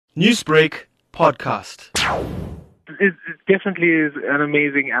Newsbreak podcast. It definitely is an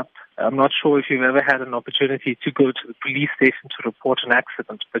amazing app. I'm not sure if you've ever had an opportunity to go to the police station to report an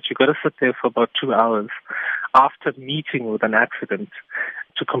accident, but you've got to sit there for about 2 hours after meeting with an accident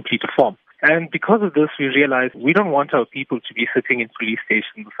to complete a form. And because of this, we realized we don't want our people to be sitting in police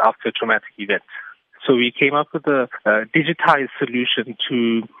stations after a traumatic event. So we came up with a digitized solution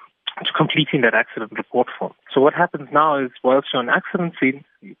to completing that accident report form. So what happens now is, whilst you're on an accident scene,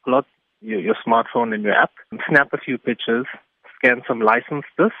 you pull out your smartphone and your app, and snap a few pictures, scan some license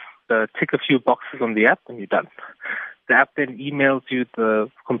this, tick a few boxes on the app, and you're done. The app then emails you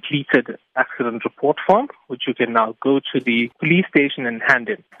the completed accident report form, which you can now go to the police station and hand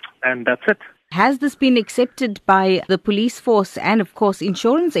in. And that's it. Has this been accepted by the police force and, of course,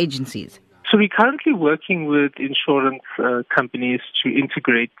 insurance agencies? So we're currently working with insurance companies to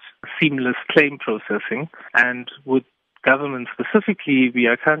integrate seamless claim processing, and with government specifically, we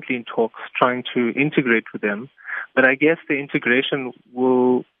are currently in talks trying to integrate with them. But I guess the integration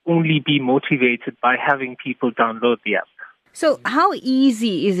will only be motivated by having people download the app. So how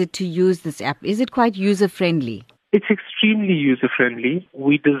easy is it to use this app? Is it quite user-friendly? It's extremely user-friendly.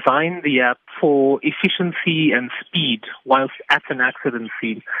 We designed the app for efficiency and speed whilst at an accident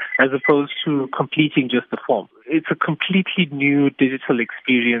scene, as opposed to completing just the form. It's a completely new digital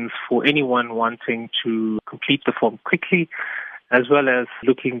experience for anyone wanting to complete the form quickly, as well as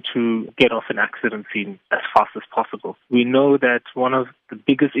looking to get off an accident scene as fast as possible. We know that one of the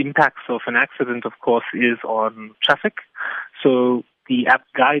biggest impacts of an accident, of course, is on traffic. So the app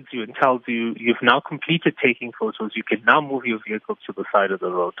guides you and tells you you've now completed taking photos. You can now move your vehicle to the side of the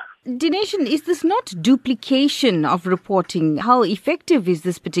road. Dineshan, is this not duplication of reporting? How effective is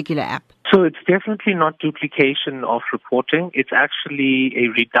this particular app? So it's definitely not duplication of reporting. It's actually a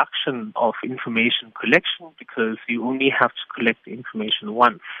reduction of information collection, because you only have to collect the information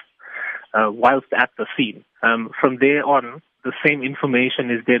once whilst at the scene. From there on, the same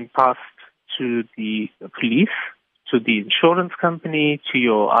information is then passed to the police, to the insurance company, to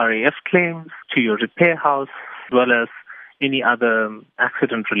your RAF claims, to your repair house, as well as any other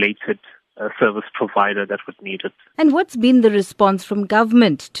accident-related service provider that would need it. And what's been the response from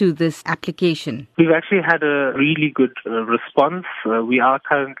government to this application? We've actually had a really good response. We are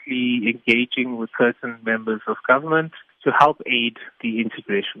currently engaging with certain members of government to help aid the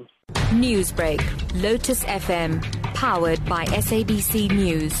integration. Newsbreak, Lotus FM, powered by SABC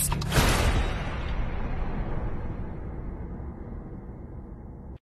News.